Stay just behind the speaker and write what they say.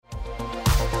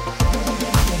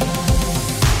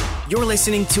You're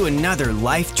listening to another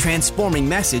life-transforming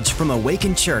message from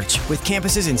Awaken Church with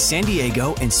campuses in San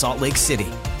Diego and Salt Lake City.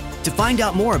 To find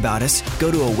out more about us,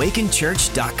 go to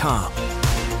awakenchurch.com.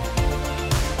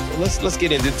 Let's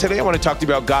get into it. Today I want to talk to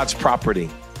you about God's property.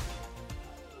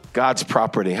 God's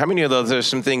property. How many of those, there's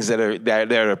some things that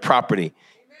are property?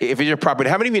 If it's your property,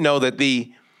 how many of you know that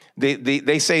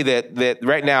they say that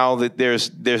right now that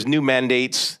there's new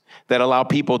mandates that allow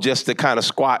people just to kind of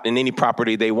squat in any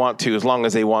property they want to, as long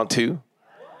as they want to?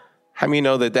 How many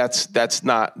know that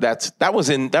that was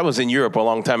in Europe a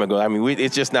long time ago? I mean,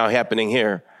 it's just now happening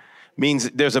here. Means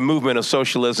there's a movement of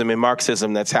socialism and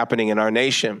Marxism that's happening in our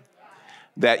nation,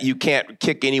 that you can't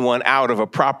kick anyone out of a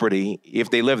property if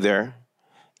they live there.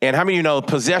 And how many of you know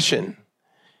possession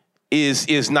is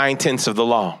 9/10 of the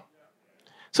law?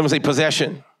 Someone say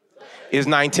possession is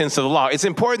 9/10 of the law. It's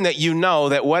important that you know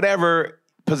that whatever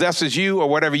possesses you or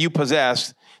whatever you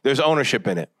possess, there's ownership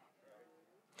in it.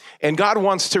 And God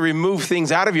wants to remove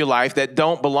things out of your life that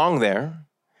don't belong there.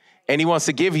 And he wants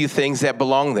to give you things that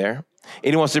belong there.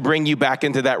 And he wants to bring you back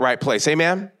into that right place.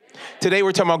 Amen? Today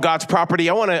we're talking about God's property.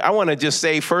 I want to just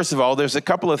say, first of all, there's a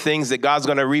couple of things that God's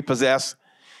going to repossess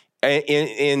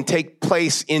and take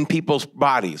place in people's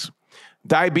bodies.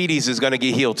 Diabetes is going to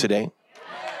get healed today.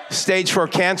 Stage 4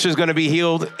 cancer is going to be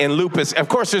healed, and lupus. Of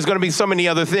course, there's going to be so many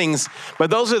other things, but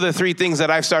those are the three things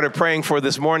that I've started praying for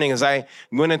this morning as I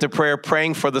went into prayer,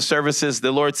 praying for the services.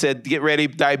 The Lord said, get ready.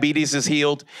 Diabetes is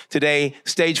healed today.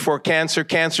 Stage 4 cancer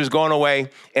is going away,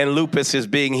 and lupus is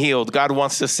being healed. God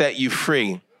wants to set you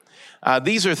free.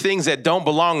 These are things that don't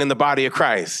belong in the body of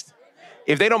Christ.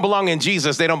 If they don't belong in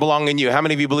Jesus, they don't belong in you. How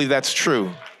many of you believe that's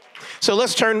true? So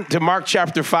let's turn to Mark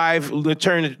chapter 5. Let's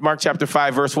turn to Mark chapter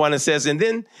 5, verse 1. It says, and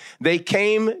then they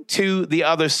came to the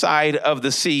other side of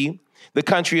the sea, the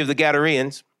country of the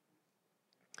Gadarenes.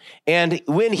 And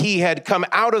when he had come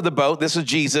out of the boat, this is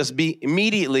Jesus,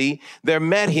 immediately there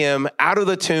met him out of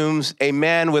the tombs a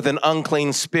man with an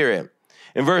unclean spirit.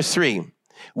 In verse 3,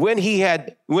 when he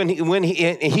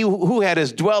who had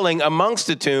his dwelling amongst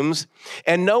the tombs,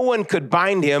 and no one could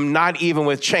bind him, not even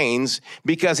with chains,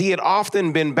 because he had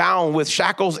often been bound with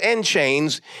shackles and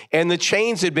chains, and the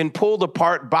chains had been pulled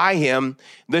apart by him,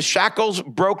 the shackles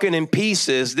broken in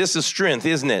pieces. This is strength,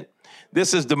 isn't it?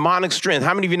 This is demonic strength.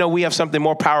 How many of you know we have something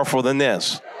more powerful than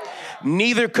this?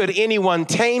 Neither could anyone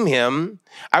tame him.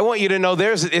 I want you to know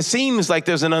it seems like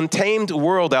there's an untamed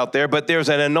world out there, but there's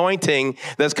an anointing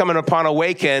that's coming upon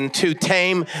Awaken to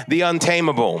tame the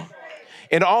untamable.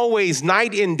 And always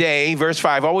night and day, verse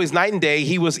 5, always night and day,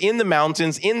 he was in the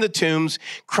mountains, in the tombs,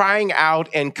 crying out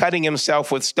and cutting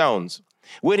himself with stones.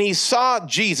 When he saw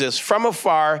Jesus from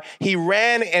afar, he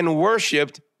ran and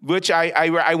worshiped, which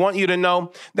I want you to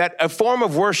know that a form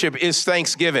of worship is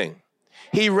thanksgiving.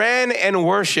 He ran and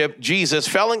worshiped Jesus,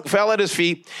 fell at his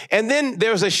feet, and then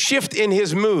there's a shift in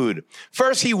his mood.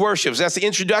 First, he worships. That's the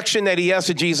introduction that he has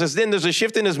to Jesus. Then there's a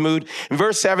shift in his mood. In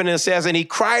verse 7, it says, and he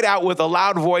cried out with a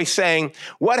loud voice, saying,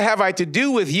 what have I to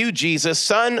do with you, Jesus,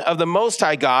 Son of the Most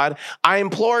High God? I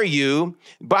implore you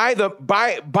by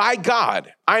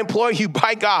God. I implore you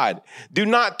by God. Do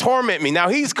not torment me. Now,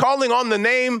 he's calling on the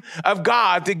name of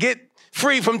God to get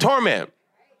free from torment.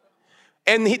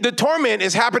 And the torment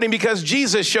is happening because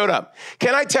Jesus showed up.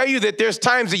 Can I tell you that there's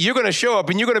times that you're going to show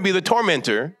up and you're going to be the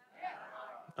tormentor?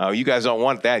 Oh, you guys don't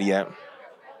want that yet.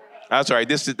 I'm sorry.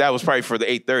 That was probably for the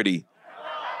 8:30.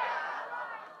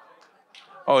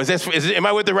 Oh, am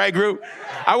I with the right group?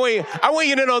 I want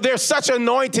you to know there's such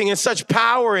anointing and such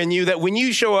power in you that when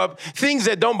you show up, things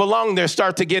that don't belong there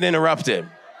start to get interrupted.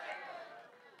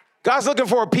 God's looking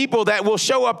for people that will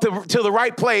show up to the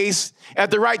right place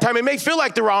at the right time. It may feel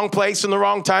like the wrong place and the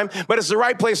wrong time, but it's the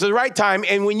right place at the right time.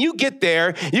 And when you get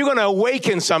there, you're going to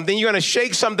awaken something. You're going to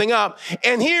shake something up.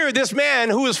 And here, this man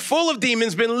who is full of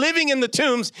demons, been living in the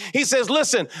tombs, he says,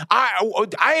 listen,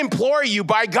 I implore you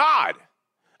by God,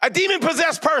 a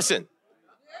demon-possessed person.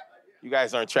 You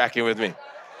guys aren't tracking with me.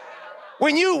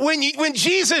 When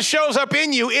Jesus shows up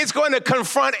in you, it's going to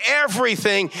confront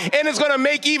everything, and it's going to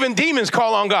make even demons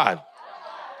call on God.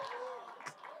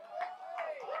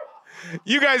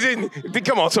 You guys didn't,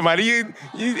 come on, somebody.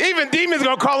 Even demons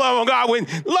going to call on God when,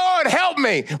 Lord, help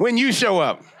me, when you show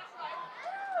up.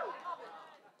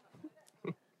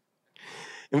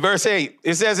 In verse 8,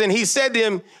 it says, and he said to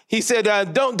him,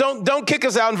 don't kick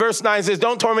us out. In verse 9, it says,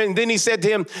 don't torment. And then he said to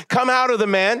him, come out of the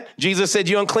man. Jesus said,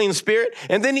 you unclean spirit.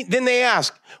 And then they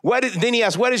asked, what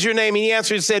is your name? And he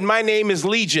answered and said, my name is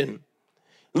Legion.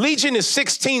 Legion is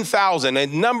 16,000. A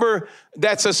number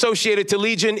that's associated to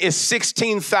Legion is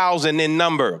 16,000 in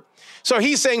number. So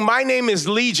he's saying, my name is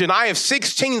Legion. I have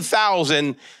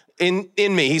 16,000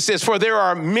 in me. He says, for there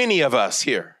are many of us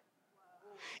here.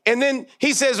 And then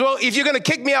he says, well, if you're going to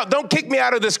kick me out, don't kick me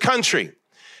out of this country.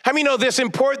 How many know this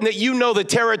important that you know the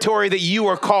territory that you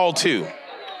are called to?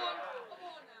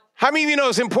 How many of you know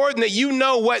it's important that you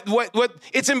know what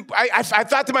it's, I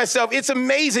thought to myself, it's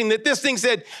amazing that this thing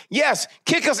said, yes,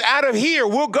 kick us out of here,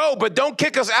 we'll go, but don't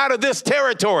kick us out of this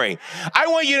territory. I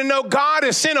want you to know God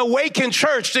has sent Awaken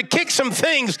Church to kick some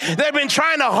things that have been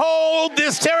trying to hold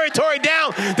this territory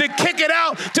down, to kick it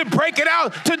out, to break it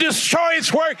out, to destroy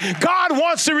its work. God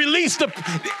wants to release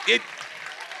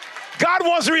God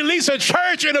wants to release a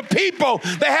church and a people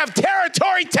that have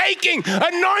territory taking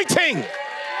anointing.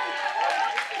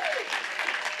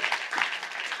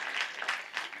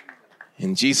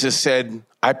 And Jesus said,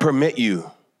 I permit you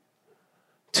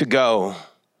to go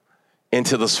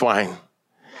into the swine.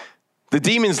 The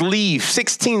demons leave.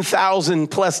 16,000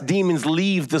 plus demons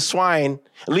leave the swine,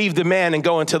 leave the man and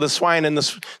go into the swine. And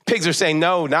the pigs are saying,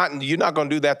 no, you're not going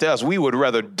to do that to us. We would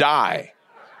rather die.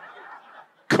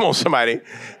 Come on, somebody,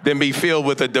 than be filled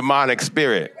with a demonic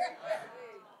spirit.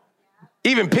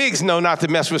 Even pigs know not to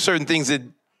mess with certain things that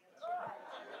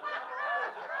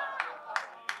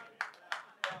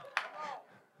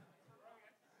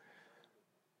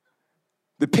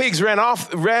the pigs ran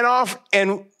off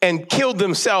and killed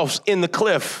themselves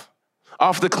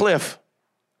off the cliff.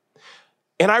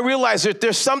 And I realized that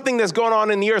there's something that's going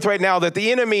on in the earth right now, that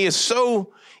the enemy is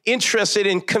so interested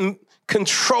in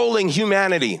controlling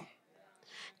humanity,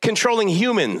 controlling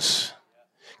humans,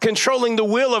 controlling the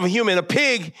will of a human. A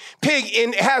pig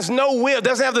has no will,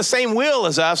 doesn't have the same will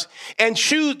as us, and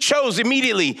chose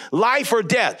immediately life or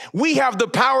death. We have the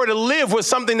power to live with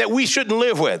something that we shouldn't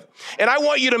live with. And I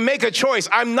want you to make a choice.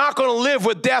 I'm not going to live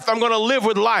with death. I'm going to live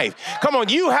with life. Come on,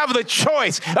 you have the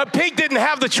choice. A pig didn't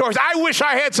have the choice. I wish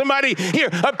I had somebody here.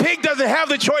 A pig doesn't have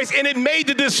the choice, and it made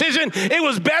the decision. It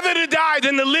was better to die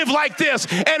than to live like this.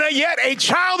 And yet a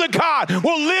child of God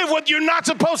will live what you're not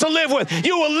supposed to live with.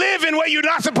 You will live in what you're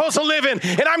not supposed to live in.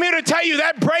 And I'm here to tell you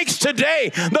that breaks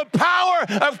today. The power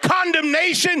of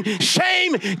condemnation,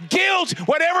 shame, guilt,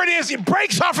 whatever it is, it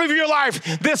breaks off of your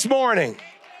life this morning.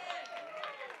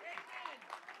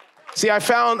 See, I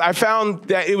found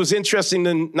that it was interesting.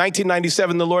 In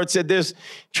 1997, the Lord said this,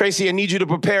 Tracy, I need you to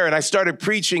prepare. And I started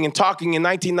preaching and talking in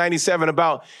 1997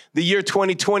 about the year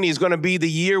 2020 is going to be the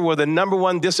year where the number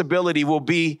one disability will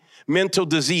be mental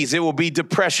disease. It will be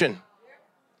depression.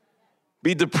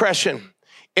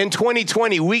 In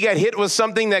 2020, we got hit with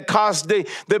something that caused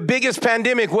the biggest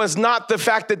pandemic was not the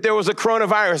fact that there was a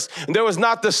coronavirus. There was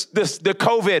not the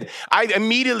COVID. I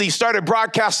immediately started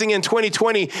broadcasting in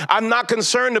 2020. I'm not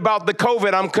concerned about the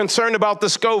COVID. I'm concerned about the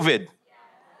SCOVID.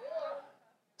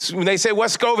 So when they say,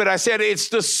 what's COVID? I said, it's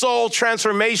the soul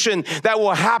transformation that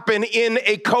will happen in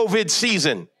a COVID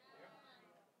season.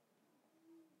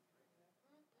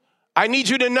 I need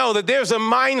you to know that there's a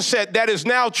mindset that is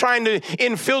now trying to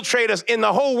infiltrate us, and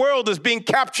the whole world is being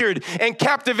captured and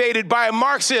captivated by a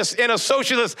Marxist and a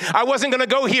socialist. I wasn't going to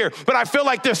go here, but I feel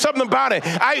like there's something about it.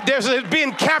 There's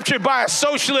being captured by a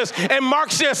socialist and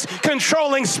Marxist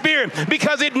controlling spirit,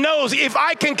 because it knows if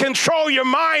I can control your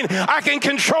mind, I can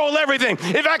control everything.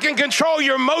 If I can control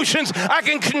your emotions, I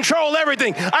can control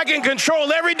everything. I can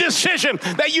control every decision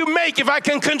that you make if I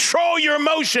can control your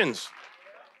emotions.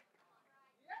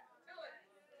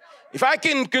 If I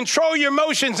can control your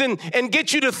emotions and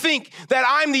get you to think that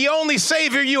I'm the only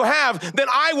savior you have, then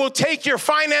I will take your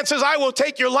finances, I will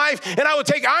take your life, and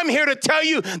I'm here to tell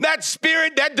you that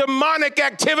spirit, that demonic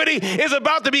activity is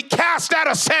about to be cast out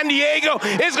of San Diego.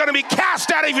 It's going to be cast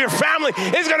out of your family.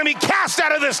 It's going to be cast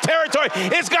out of this territory.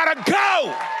 It's got to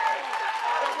go.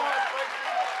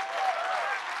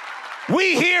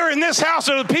 We here in this house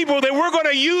are the people that we're going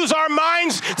to use our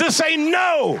minds to say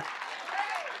no.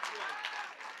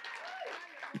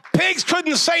 Pigs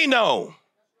couldn't say no.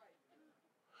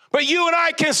 But you and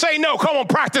I can say no. Come on,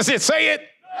 practice it. Say it.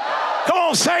 No. Come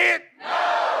on, say it.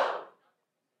 No.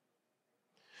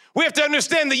 We have to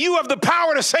understand that you have the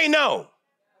power to say no.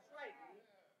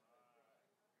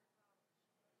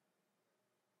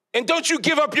 And don't you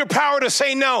give up your power to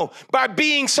say no by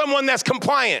being someone that's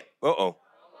compliant. Uh-oh.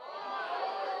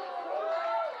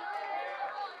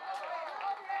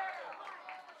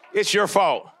 It's your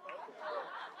fault.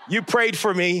 You prayed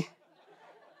for me,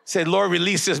 said, Lord,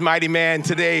 release this mighty man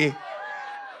today.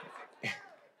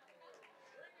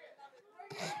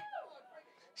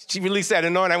 She released that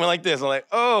anointing. I went like this. I'm like,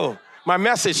 oh, my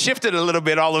message shifted a little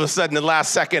bit all of a sudden the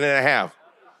last second and a half.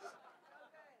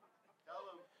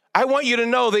 I want you to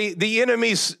know the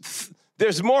enemies,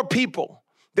 there's more people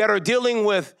that are dealing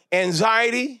with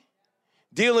anxiety,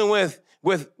 dealing with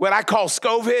what I call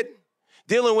SCOVID,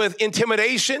 dealing with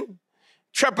intimidation,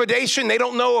 trepidation. They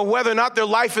don't know whether or not their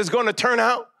life is going to turn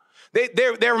out.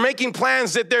 They're making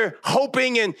plans that they're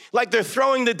hoping and like they're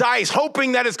throwing the dice,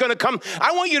 hoping that it's going to come.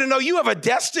 I want you to know you have a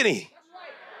destiny.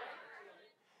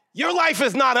 Your life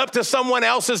is not up to someone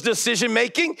else's decision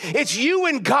making. It's you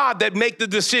and God that make the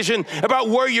decision about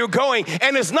where you're going.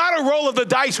 And it's not a roll of the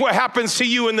dice what happens to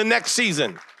you in the next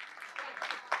season.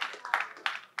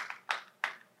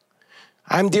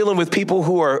 I'm dealing with people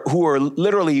who are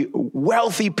literally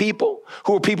wealthy people,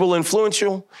 who are people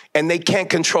influential, and they can't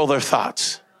control their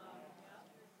thoughts.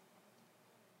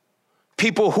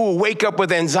 People who wake up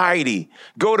with anxiety,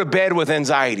 go to bed with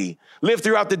anxiety, live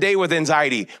throughout the day with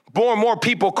anxiety. More and more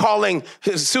people calling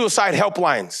suicide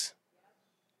helplines.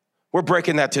 We're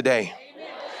breaking that today. Amen.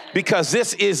 Because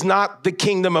this is not the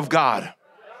kingdom of God. That's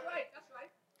right.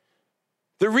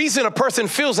 The reason a person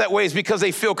feels that way is because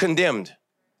they feel condemned.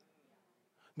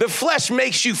 The flesh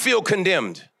makes you feel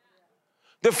condemned.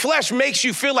 The flesh makes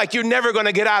you feel like you're never going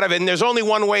to get out of it and there's only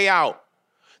one way out.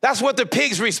 That's what the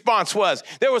pig's response was.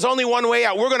 There was only one way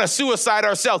out. We're going to suicide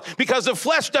ourselves because the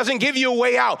flesh doesn't give you a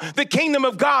way out. The kingdom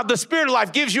of God, the spirit of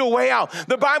life gives you a way out.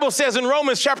 The Bible says in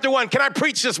Romans chapter 1, can I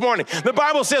preach this morning? The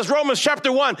Bible says, Romans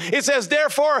chapter 1, it says,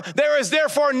 therefore, there is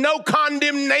therefore no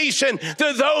condemnation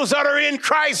to those that are in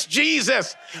Christ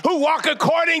Jesus, who walk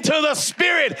according to the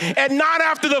spirit and not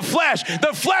after the flesh.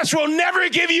 The flesh will never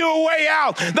give you a way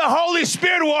out. The Holy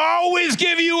Spirit will always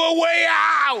give you a way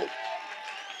out.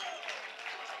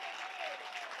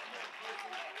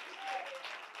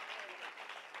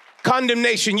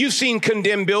 Condemnation. You've seen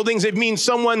condemned buildings. It means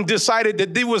someone decided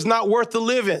that it was not worth to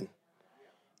live in.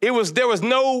 It was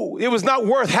not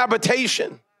worth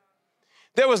habitation.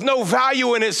 There was no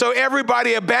value in it, so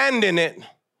everybody abandoned it.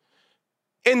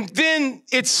 And then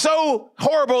it's so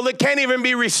horrible it can't even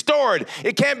be restored.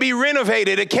 It can't be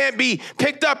renovated. It can't be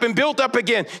picked up and built up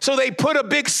again. So they put a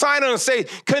big sign on it and say,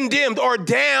 condemned or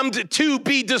damned to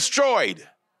be destroyed.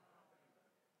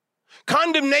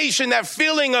 Condemnation, that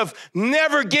feeling of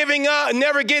never giving up,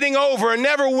 never getting over, and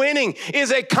never winning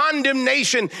is a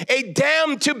condemnation, a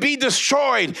damned to be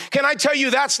destroyed. Can I tell you,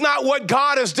 that's not what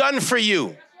God has done for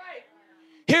you.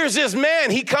 Here's this man,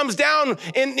 he comes down,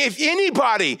 and if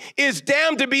anybody is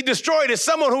damned to be destroyed, it's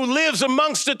someone who lives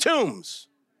amongst the tombs.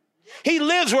 He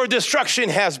lives where destruction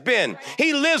has been.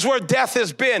 He lives where death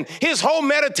has been. His whole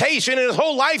meditation and his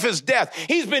whole life is death.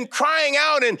 He's been crying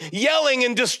out and yelling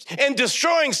and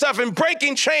destroying stuff and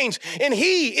breaking chains. And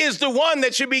he is the one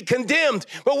that should be condemned.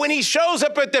 But when he shows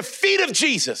up at the feet of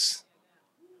Jesus,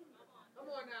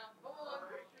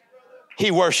 he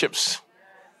worships.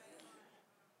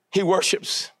 He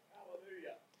worships.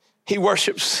 He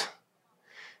worships.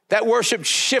 That worship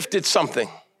shifted something.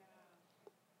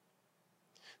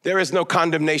 There is no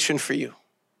condemnation for you.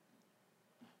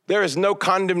 There is no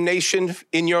condemnation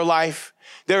in your life.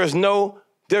 There's no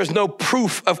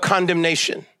proof of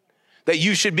condemnation that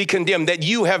you should be condemned, that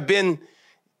you have been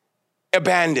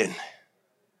abandoned.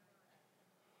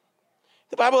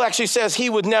 The Bible actually says he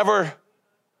would never,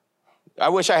 I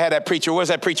wish I had that preacher. Where's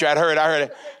that preacher? I heard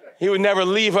it. He would never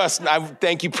leave us.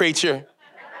 Thank you, preacher.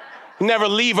 Never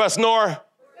leave us nor.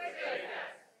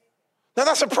 Now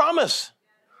that's a promise.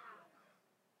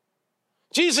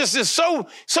 Jesus is so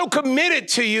committed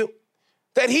to you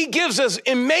that he gives us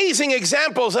amazing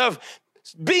examples of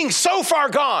being so far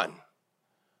gone.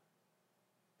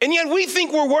 And yet we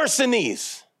think we're worse than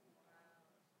these.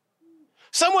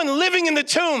 Someone living in the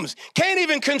tombs can't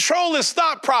even control his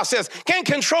thought process, can't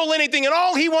control anything, and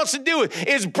all he wants to do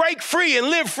is break free and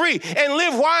live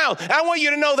wild. I want you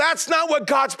to know that's not what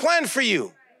God's planned for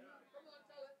you.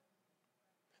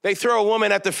 They throw a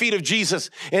woman at the feet of Jesus,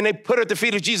 and they put her at the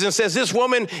feet of Jesus and says, this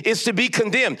woman is to be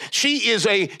condemned. She is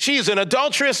an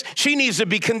adulteress. She needs to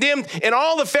be condemned. And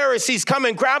all the Pharisees come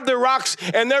and grab their rocks,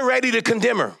 and they're ready to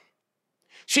condemn her.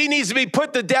 She needs to be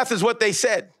put to death is what they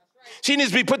said. She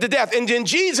needs to be put to death. And then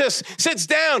Jesus sits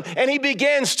down and he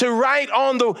begins to write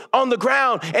on the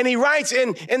ground. And he writes,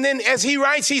 and then as he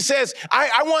writes, he says,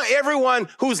 I want everyone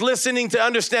who's listening to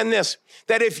understand this,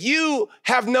 that if you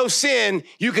have no sin,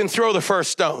 you can throw the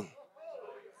first stone.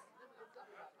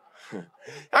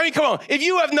 I mean, come on. If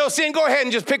you have no sin, go ahead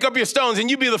and just pick up your stones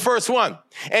and you be the first one.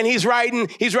 And he's writing.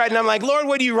 I'm like, Lord,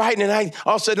 what are you writing? And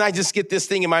all of a sudden I just get this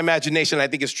thing in my imagination. I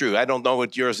think it's true. I don't know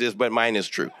what yours is, but mine is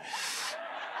true.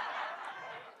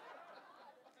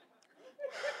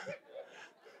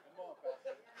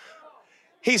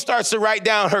 He starts to write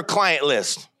down her client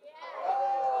list.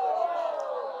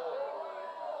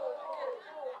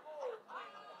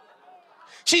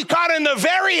 She's caught in the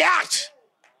very act.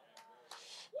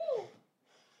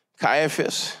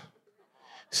 Caiaphas,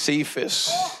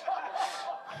 Cephas,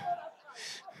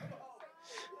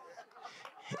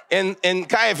 And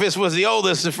Caiaphas was the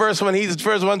oldest, the first one. He's the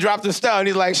first one dropped the stone.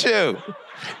 He's like, shoot.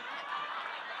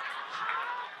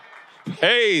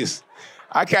 Hayes,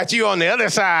 I got you on the other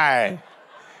side.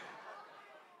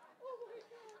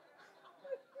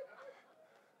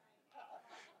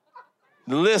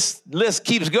 The list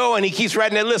keeps going. He keeps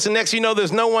writing that list, and next you know,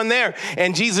 there's no one there.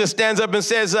 And Jesus stands up and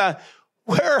says,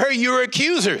 where are your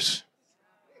accusers?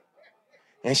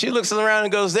 And she looks around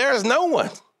and goes, there is no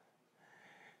one.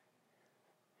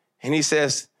 And he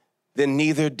says, then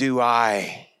neither do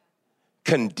I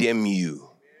condemn you.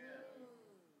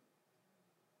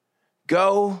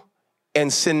 Go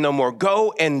and sin no more.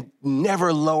 Go and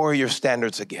never lower your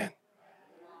standards again.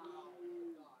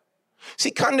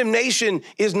 See, condemnation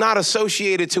is not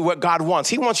associated to what God wants.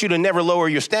 He wants you to never lower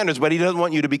your standards, but he doesn't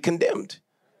want you to be condemned.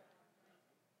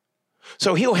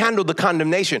 So he'll handle the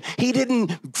condemnation. He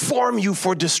didn't form you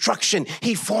for destruction.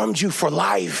 He formed you for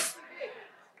life.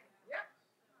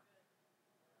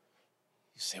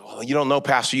 You say, well, you don't know,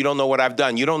 Pastor. You don't know what I've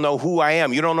done. You don't know who I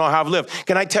am. You don't know how I've lived.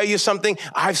 Can I tell you something?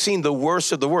 I've seen the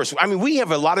worst of the worst. I mean, we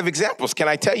have a lot of examples. Can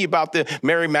I tell you about the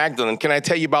Mary Magdalene? Can I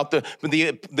tell you about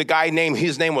the guy named,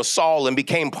 his name was Saul and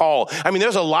became Paul? I mean,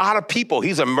 there's a lot of people.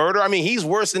 He's a murderer. I mean, he's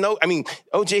worse than,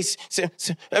 O.J.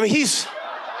 I mean, he's...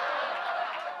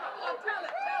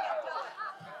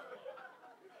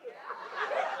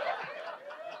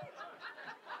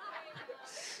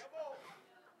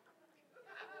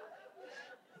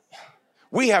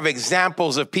 We have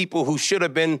examples of people who should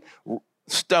have been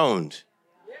stoned,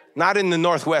 not in the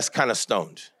Northwest kind of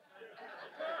stoned.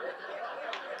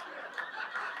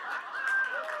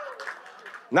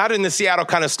 Not in the Seattle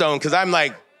kind of stoned, because I'm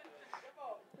like,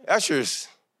 ushers,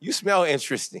 you smell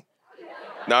interesting.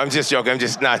 No, I'm just joking. I'm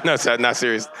just not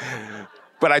serious.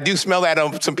 But I do smell that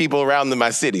on some people around in my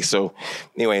city. So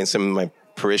anyway, and some of my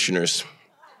parishioners.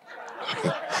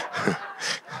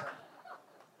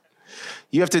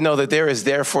 You have to know that there is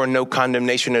therefore no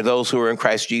condemnation to those who are in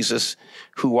Christ Jesus,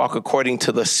 who walk according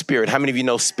to the Spirit. How many of you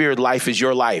know spirit life is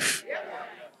your life?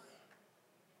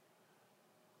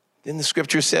 Then the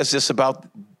scripture says this about,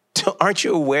 aren't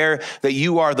you aware that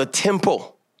you are the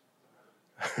temple?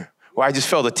 Well, I just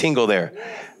felt a tingle there.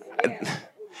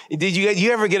 Did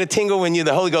you ever get a tingle when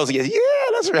the Holy Ghost goes, yeah,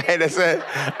 that's right. That's it.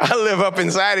 I live up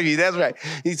inside of you. That's right.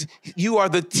 You are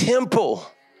the temple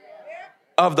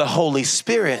of the Holy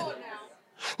Spirit.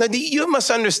 Now, you must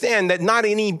understand that not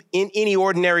in any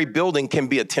ordinary building can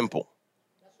be a temple.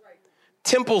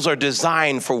 Temples are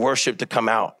designed for worship to come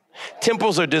out.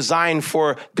 Temples are designed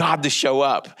for God to show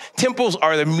up. Temples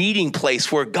are the meeting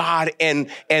place where God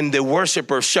and the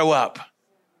worshiper show up.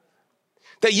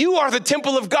 That you are the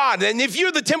temple of God. And if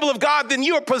you're the temple of God, then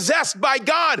you are possessed by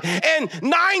God. And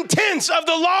 9/10 of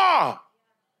the law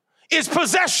is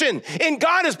possession, and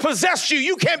God has possessed you.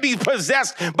 You can't be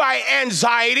possessed by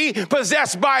anxiety,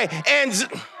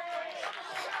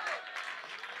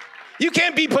 you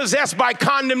can't be possessed by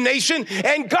condemnation,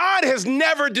 and God has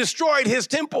never destroyed his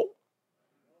temple.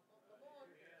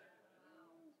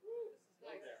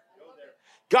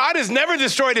 God has never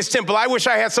destroyed his temple. I wish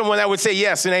I had someone that would say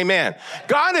yes and amen.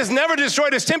 God has never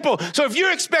destroyed his temple. So if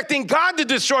you're expecting God to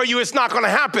destroy you, it's not going to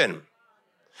happen.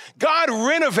 God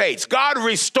renovates, God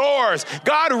restores,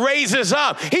 God raises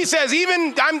up. He says,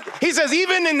 even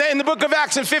in the book of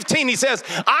Acts in 15, he says,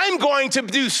 I'm going to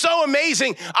do so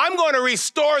amazing. I'm going to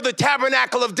restore the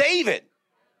tabernacle of David.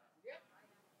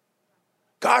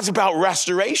 God's about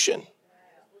restoration.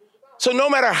 So no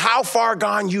matter how far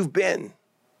gone you've been,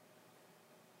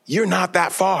 you're not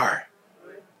that far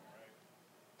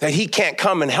that he can't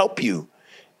come and help you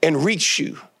and reach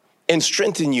you and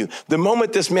strengthen you. The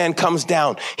moment this man comes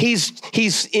down, he's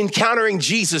encountering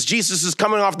Jesus. Jesus is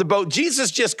coming off the boat.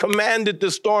 Jesus just commanded the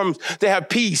storms to have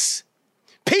peace.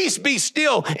 Peace, be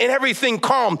still, and everything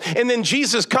calm. And then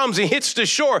Jesus comes and hits the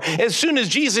shore. As soon as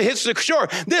Jesus hits the shore,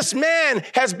 this man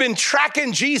has been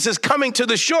tracking Jesus coming to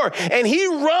the shore, and he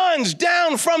runs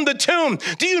down from the tomb.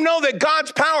 Do you know that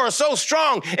God's power is so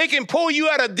strong, it can pull you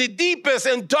out of the deepest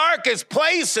and darkest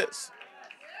places?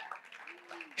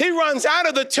 He runs out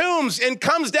of the tombs and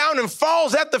comes down and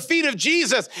falls at the feet of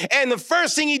Jesus. And the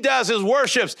first thing he does is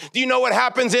worships. Do you know what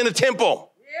happens in the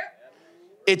temple?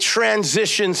 It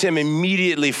transitions him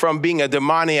immediately from being a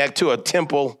demoniac to a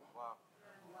temple.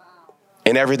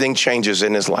 And everything changes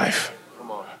in his life.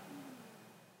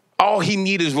 All he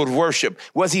needed was worship.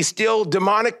 Was he still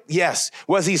demonic? Yes.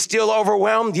 Was he still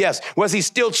overwhelmed? Yes. Was he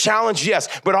still challenged? Yes.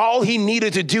 But all he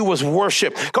needed to do was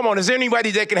worship. Come on, is there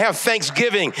anybody that can have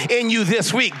thanksgiving in you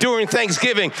this week during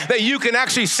Thanksgiving, that you can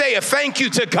actually say a thank you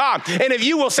to God? And if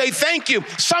you will say thank you,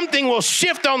 something will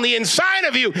shift on the inside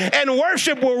of you, and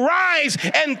worship will rise,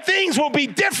 and things will be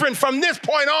different from this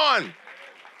point on.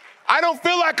 I don't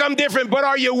feel like I'm different, but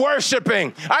are you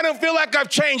worshiping? I don't feel like I've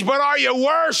changed, but are you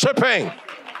worshiping?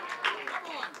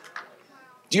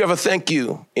 Do you have a thank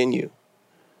you in you?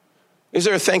 Is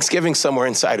there a thanksgiving somewhere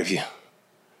inside of you?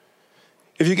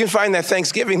 If you can find that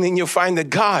thanksgiving, then you'll find that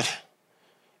God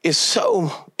is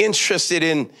so interested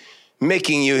in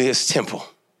making you his temple.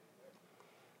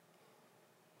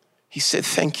 He said,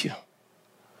 thank you.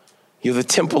 You're the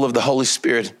temple of the Holy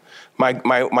Spirit.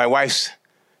 My wife's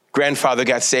grandfather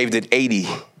got saved at 80.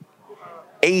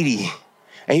 80.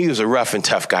 And he was a rough and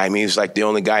tough guy. I mean, he was like the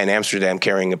only guy in Amsterdam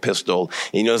carrying a pistol.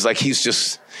 And, it's like he's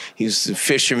a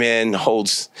fisherman,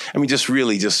 just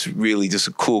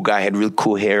a cool guy, had really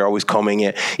cool hair, always combing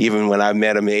it. Even when I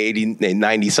met him at 80,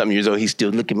 90-something years old, he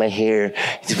still, look at my hair.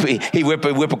 He whip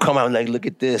a comb out, like, look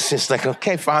at this. It's like,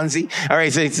 okay, Fonzie. All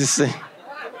right, so it's just...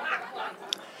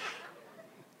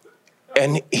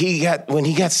 And when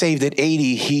he got saved at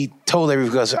 80, he told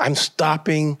everyone, I'm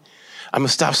going to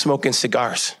stop smoking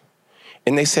cigars.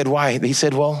 And they said, why? He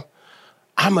said, well,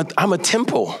 I'm a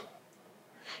temple.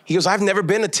 He goes, I've never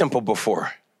been a temple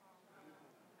before.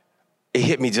 It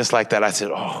hit me just like that. I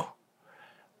said, oh.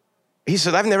 He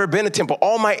said, I've never been a temple.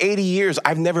 All my 80 years,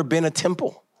 I've never been a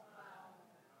temple.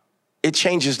 It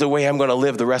changes the way I'm going to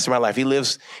live the rest of my life. He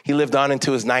lived on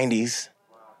into his 90s.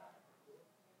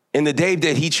 In the day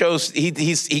that he chose,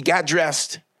 he got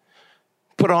dressed,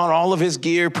 put on all of his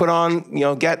gear,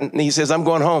 and he says, I'm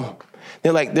going home.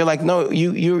 They're like, no,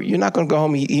 you're not going to go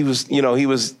home. He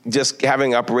was just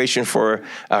having an operation for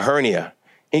a hernia.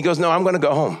 And he goes, no, I'm going to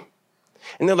go home.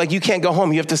 And they're like, you can't go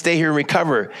home. You have to stay here and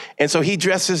recover. And so he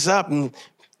dresses up, and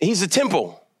he's a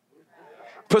temple.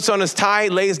 Puts on his tie,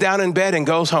 lays down in bed, and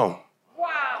goes home.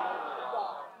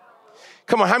 Wow.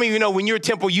 Come on, how many of you know when you're a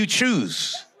temple, you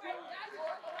choose?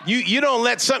 You don't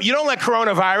let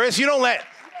coronavirus, you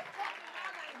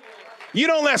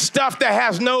don't let stuff that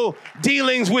has no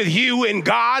dealings with you and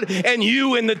God and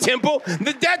you in the temple.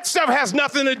 That stuff has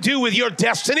nothing to do with your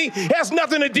destiny. It has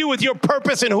nothing to do with your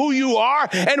purpose and who you are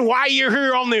and why you're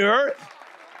here on the earth.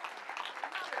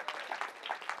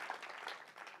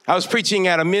 I was preaching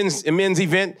at a men's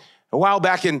event a while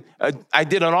back, and I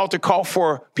did an altar call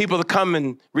for people to come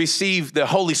and receive the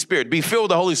Holy Spirit, be filled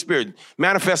with the Holy Spirit,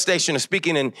 manifestation of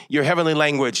speaking in your heavenly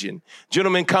language. And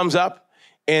gentleman comes up,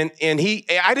 and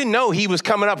I didn't know he was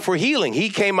coming up for healing. He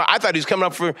came up, I thought he was coming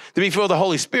up to be filled with the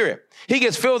Holy Spirit. He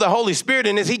gets filled with the Holy Spirit,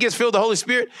 and as he gets filled with the Holy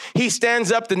Spirit, he stands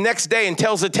up the next day and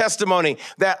tells a testimony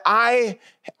that I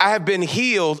have been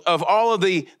healed of all of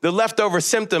the leftover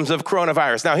symptoms of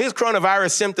coronavirus. Now, his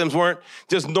coronavirus symptoms weren't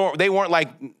just they weren't like,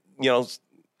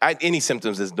 any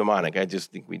symptoms is demonic. I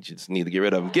just think we just need to get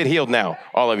rid of them. Get healed now,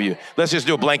 all of you. Let's just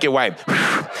do a blanket wipe.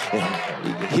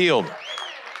 Healed.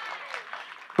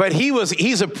 But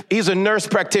he's a nurse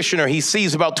practitioner. He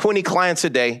sees about 20 clients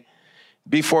a day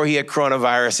before he had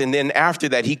coronavirus. And then after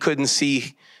that, he couldn't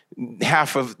see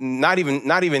not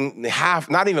even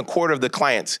a quarter of the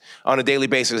clients on a daily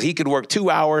basis. He could work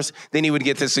 2 hours, then he would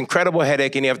get this incredible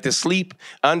headache, and he'd have to sleep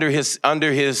under his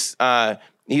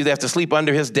he'd have to sleep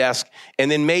under his desk, and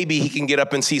then maybe he can get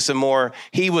up and see some more.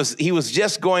 He was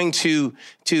just going to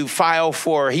file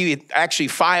he actually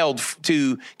filed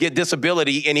to get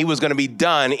disability, and he was going to be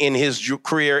done in his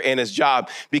career and his job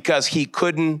because he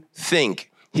couldn't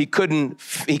think. He couldn't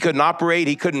operate.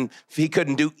 He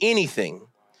couldn't do anything.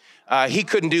 He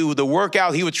couldn't do the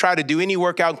workout. He would try to do any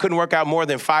workout, couldn't work out more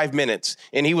than 5 minutes.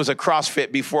 And he was a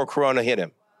CrossFit before Corona hit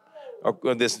him,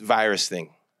 or this virus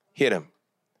thing hit him.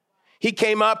 He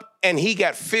came up and he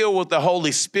got filled with the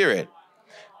Holy Spirit.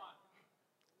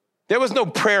 There was no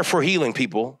prayer for healing,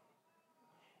 people.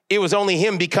 It was only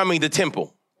him becoming the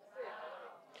temple.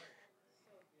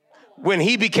 When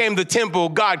he became the temple,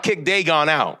 God kicked Dagon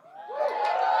out.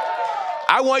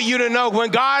 I want you to know when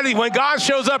God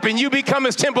shows up and you become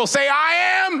his temple, say,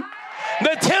 I am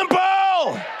the temple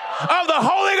of the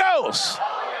Holy Ghost.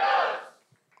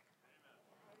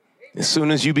 As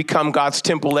soon as you become God's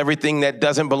temple, everything that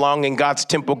doesn't belong in God's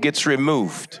temple gets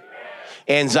removed.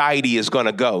 Anxiety is going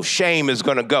to go. Shame is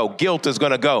going to go. Guilt is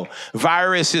going to go.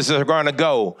 Viruses are going to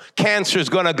go. Cancer is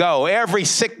going to go. Every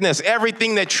sickness,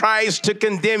 everything that tries to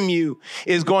condemn you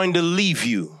is going to leave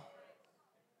you.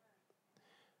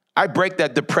 I break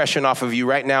that depression off of you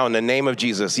right now in the name of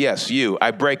Jesus. Yes, you.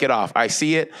 I break it off. I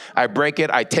see it. I break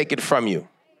it. I take it from you.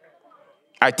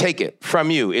 I take it from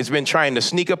you. It's been trying to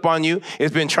sneak up on you.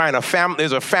 It's been trying to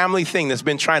there's a family thing that's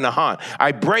been trying to haunt.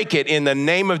 I break it in the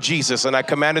name of Jesus, and I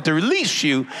command it to release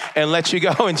you and let you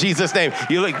go in Jesus' name.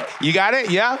 You got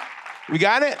it? Yeah? We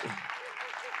got it?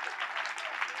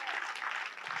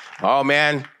 Oh,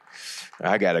 man,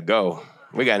 I got to go.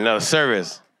 We got another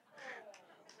service.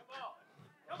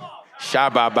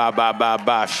 Shabba, ba, ba, ba,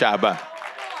 ba, shabba.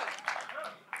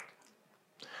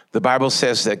 The Bible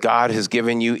says that God has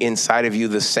given you inside of you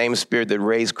the same spirit that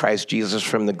raised Christ Jesus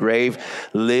from the grave,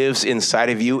 lives inside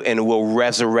of you and will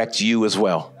resurrect you as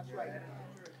well.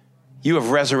 You have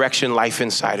resurrection life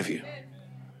inside of you.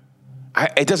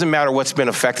 It doesn't matter what's been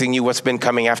affecting you, what's been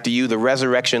coming after you, the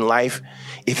resurrection life,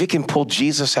 if it can pull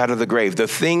Jesus out of the grave,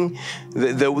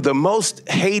 the most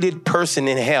hated person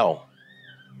in hell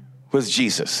was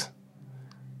Jesus.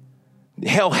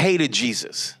 Hell hated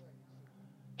Jesus.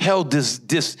 Hell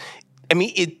the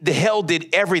hell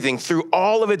did everything through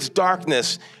all of its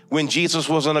darkness when Jesus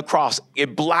was on the cross.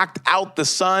 It blocked out the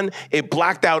sun. It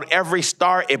blocked out every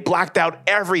star. It blocked out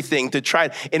everything to try.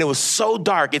 And it was so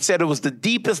dark. It said it was the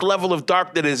deepest level of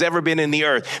dark that has ever been in the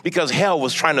earth because hell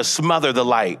was trying to smother the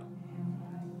light.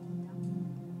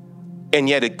 And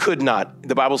yet it could not.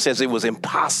 The Bible says it was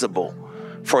impossible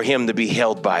for him to be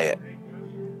held by it.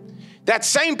 That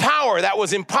same power that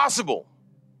was impossible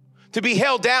to be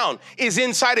held down is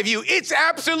inside of you. It's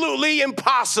absolutely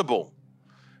impossible.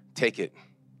 Take it.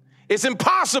 It's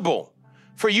impossible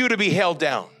for you to be held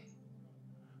down.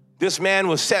 This man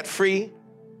was set free.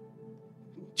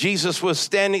 Jesus was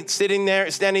standing there.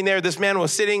 This man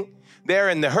was sitting there,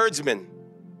 and the herdsman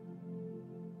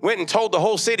went and told the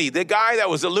whole city. The guy that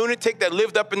was a lunatic that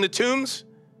lived up in the tombs,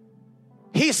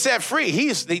 he's set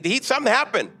free. Something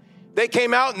happened. They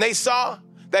came out and they saw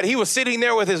that he was sitting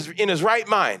there in his right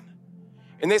mind.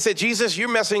 And they said, Jesus, you're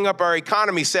messing up our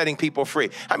economy setting people free.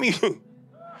 I mean,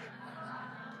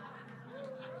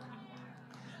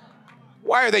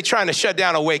 why are they trying to shut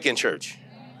down Awaken Church?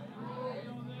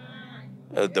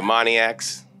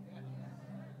 Demoniacs.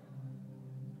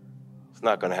 It's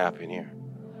not going to happen here.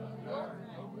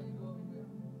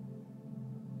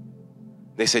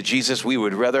 They said, Jesus, we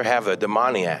would rather have a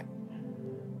demoniac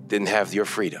than have your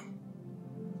freedom.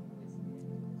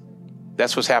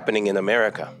 That's what's happening in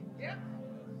America.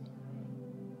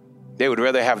 They would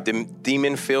rather have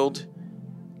demon-filled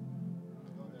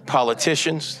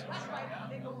politicians.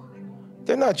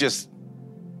 They're not just,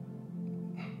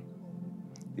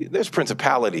 there's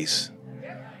principalities.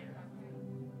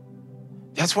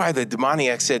 That's why the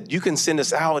demoniac said, you can send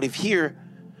us out of here,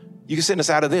 you can send us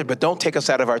out of there, but don't take us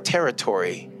out of our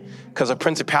territory, because a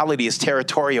principality is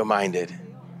territorial-minded.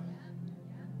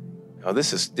 Oh,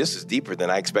 this is deeper than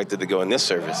I expected to go in this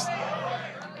service.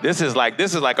 This is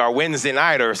like our Wednesday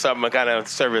night or something kind of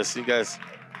service, you guys.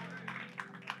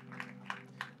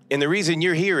 And the reason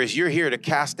you're here is you're here to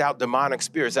cast out demonic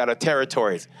spirits out of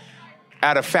territories,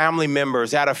 out of family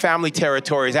members, out of family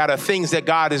territories, out of things that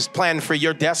God has planned for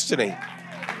your destiny.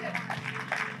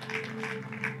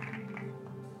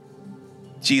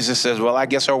 Jesus says, well, I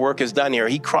guess our work is done here.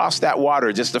 He crossed that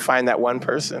water just to find that one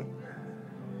person.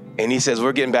 And he says,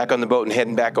 we're getting back on the boat and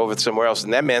heading back over somewhere else.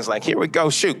 And that man's like, here we go.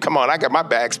 Shoot, come on. I got my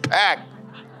bags packed.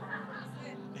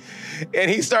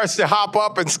 And he starts to hop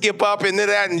up and skip up into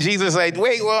that. And Jesus is like,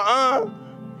 wait,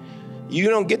 you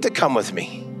don't get to come with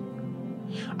me.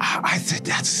 I said,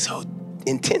 that's so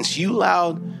intense. You're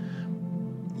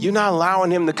not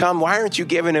allowing him to come. Why aren't you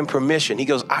giving him permission? He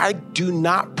goes, I do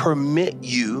not permit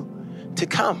you to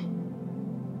come.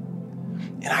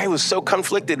 And I was so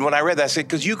conflicted when I read that. I said,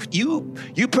 because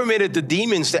you permitted the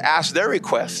demons to ask their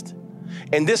request.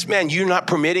 And this man, you're not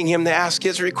permitting him to ask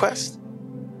his request.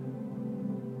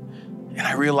 And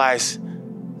I realized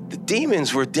the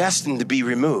demons were destined to be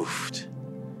removed.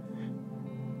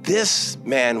 This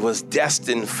man was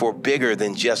destined for bigger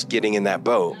than just getting in that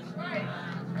boat.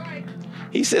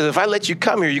 He says, if I let you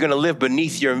come here, you're going to live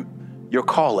beneath your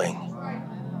calling.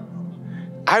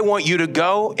 I want you to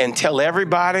go and tell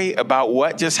everybody about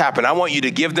what just happened. I want you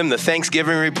to give them the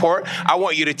Thanksgiving report. I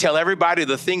want you to tell everybody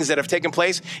the things that have taken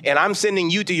place. And I'm sending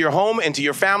you to your home and to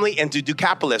your family and to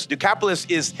Decapolis. Decapolis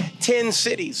is 10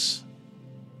 cities.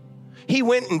 He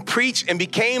went and preached and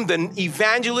became the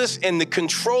evangelist and the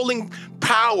controlling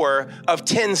power of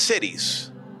 10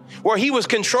 cities. where he was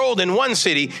controlled in one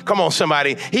city. Come on,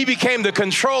 somebody. He became the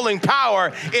controlling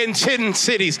power in 10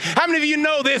 cities. How many of you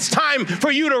know that it's time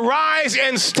for you to rise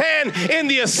and stand in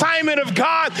the assignment of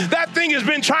God? That thing has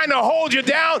been trying to hold you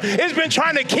down. It's been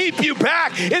trying to keep you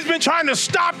back. It's been trying to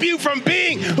stop you from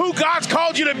being who God's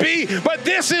called you to be. But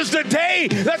this is the day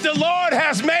that the Lord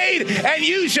has made, and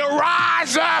you shall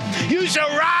rise up. You shall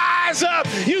rise up.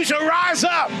 You shall rise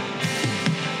up.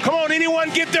 Come on,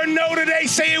 anyone get their no today?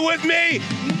 Say it with me.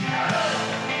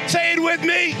 No. Say it with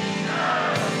me. No.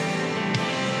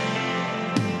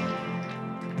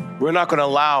 We're not going to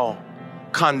allow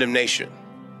condemnation,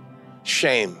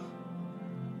 shame,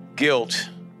 guilt,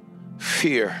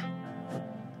 fear.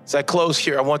 As I close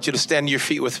here, I want you to stand to your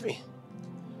feet with me.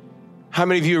 How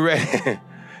many of you are ready?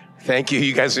 Thank you.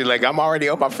 You guys are like, I'm already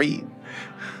on my feet.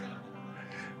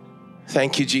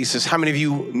 Thank you, Jesus. How many of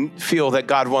you feel that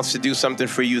God wants to do something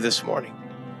for you this morning?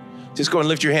 Just go and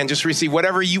lift your hand. Just receive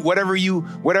whatever he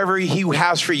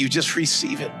has for you. Just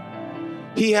receive it.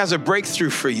 He has a breakthrough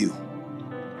for you.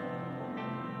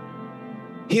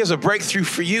 He has a breakthrough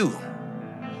for you.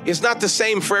 It's not the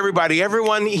same for everybody.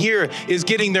 Everyone here is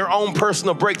getting their own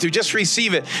personal breakthrough. Just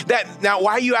receive it. Now,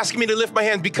 why are you asking me to lift my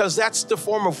hands? Because that's the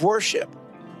form of worship.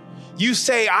 You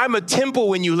say, I'm a temple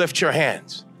when you lift your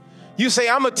hands. You say,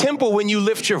 I'm a temple when you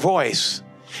lift your voice.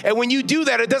 And when you do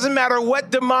that, it doesn't matter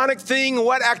what demonic thing,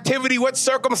 what activity, what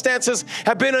circumstances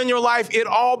have been in your life, it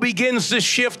all begins to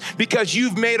shift because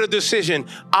you've made a decision.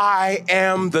 I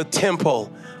am the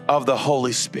temple of the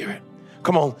Holy Spirit.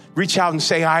 Come on, reach out and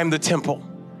say, I am the temple.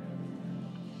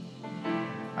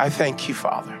 I thank you,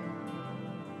 Father,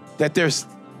 that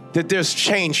there's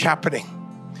change happening.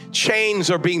 Chains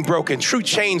are being broken. True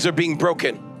chains are being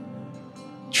broken.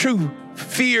 True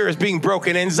fear is being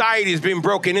broken. Anxiety is being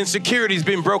broken. Insecurity is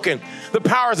being broken. The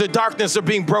powers of darkness are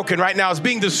being broken right now. It's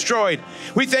being destroyed.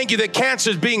 We thank you that cancer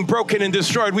is being broken and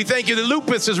destroyed. We thank you that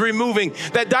lupus is removing,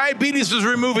 that diabetes is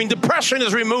removing, depression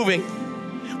is removing.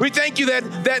 We thank you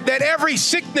that every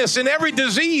sickness and every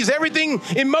disease, everything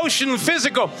emotional and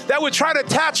physical that would try to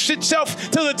attach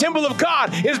itself to the temple of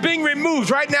God is being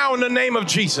removed right now in the name of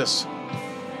Jesus.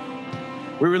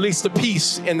 We release the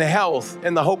peace and the health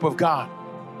and the hope of God.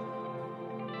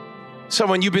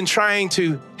 Someone, you've been trying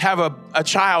to have a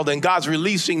child and God's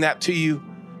releasing that to you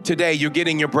today. You're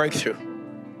getting your breakthrough.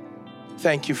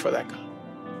 Thank you for that, God.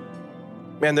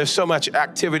 Man, there's so much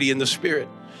activity in the Spirit.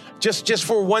 Just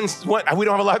for one, we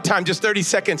don't have a lot of time, just 30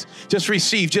 seconds. Just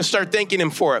receive, just start thanking him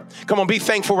for it. Come on, be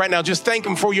thankful right now. Just thank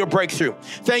him for your breakthrough.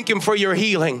 Thank him for your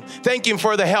healing. Thank him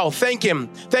for the health. Thank him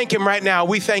right now.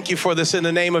 We thank you for this in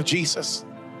the name of Jesus.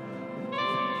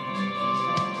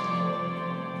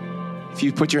 If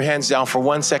you put your hands down for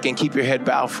 1 second, keep your head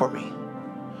bowed for me.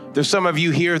 There's some of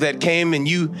you here that came and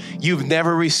you've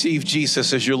never received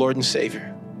Jesus as your Lord and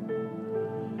Savior.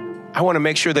 I want to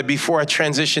make sure that before I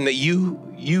transition that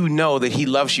you know that he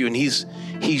loves you and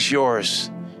he's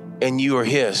yours and you are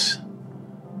his.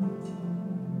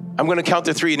 I'm going to count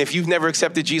to 3. And if you've never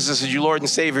accepted Jesus as your Lord and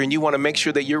Savior and you want to make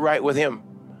sure that you're right with him,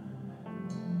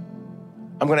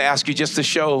 I'm going to ask you just to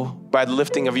show by the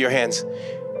lifting of your hands.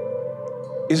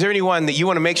 Is there anyone that you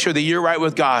want to make sure that you're right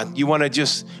with God? You want to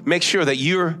just make sure that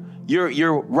you're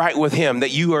right with him,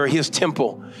 that you are his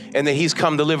temple and that he's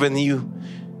come to live in you.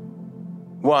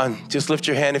 1, just lift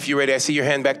your hand if you're ready. I see your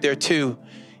hand back there. 2,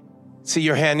 see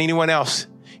your hand. Anyone else?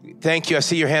 Thank you. I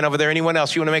see your hand over there. Anyone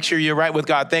else? You want to make sure you're right with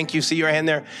God? Thank you. See your hand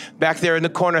there, back there in the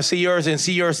corner. See yours and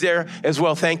see yours there as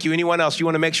well. Thank you. Anyone else? You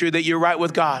want to make sure that you're right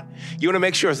with God? You want to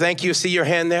make sure. Thank you. See your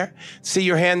hand there. See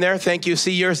your hand there. Thank you.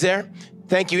 See yours there.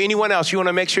 Thank you. Anyone else? You want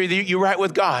to make sure that you're right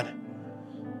with God?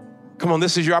 Come on,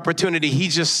 this is your opportunity. He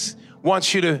just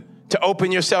wants you to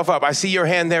open yourself up. I see your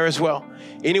hand there as well.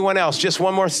 Anyone else? Just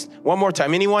one more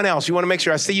time. Anyone else? You want to make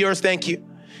sure? I see yours. Thank you.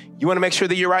 You want to make sure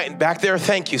that you're right back there?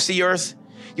 Thank you. See yours?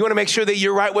 You want to make sure that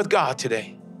you're right with God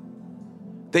today.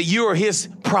 That you are his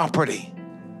property.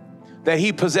 That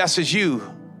he possesses you.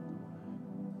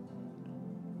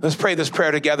 Let's pray this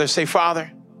prayer together. Say,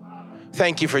 Father,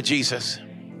 thank you for Jesus.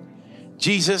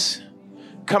 Jesus,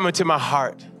 come into my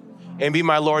heart and be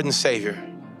my Lord and Savior.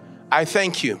 I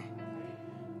thank you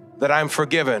that I'm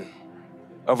forgiven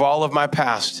of all of my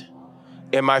past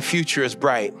and my future is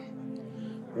bright.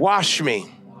 Wash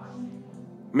me,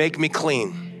 make me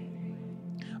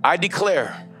clean. I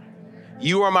declare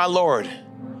you are my Lord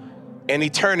and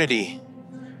eternity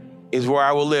is where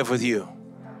I will live with you.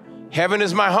 Heaven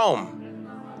is my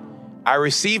home. I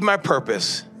receive my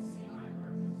purpose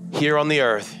here on the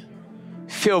earth.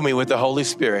 Fill me with the Holy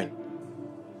Spirit.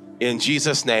 In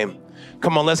Jesus' name.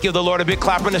 Come on, let's give the Lord a big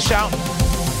clap and a shout.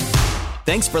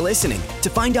 Thanks for listening. To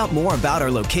find out more about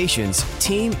our locations,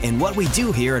 team, and what we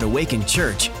do here at Awaken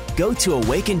Church, go to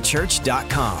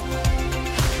awakenchurch.com.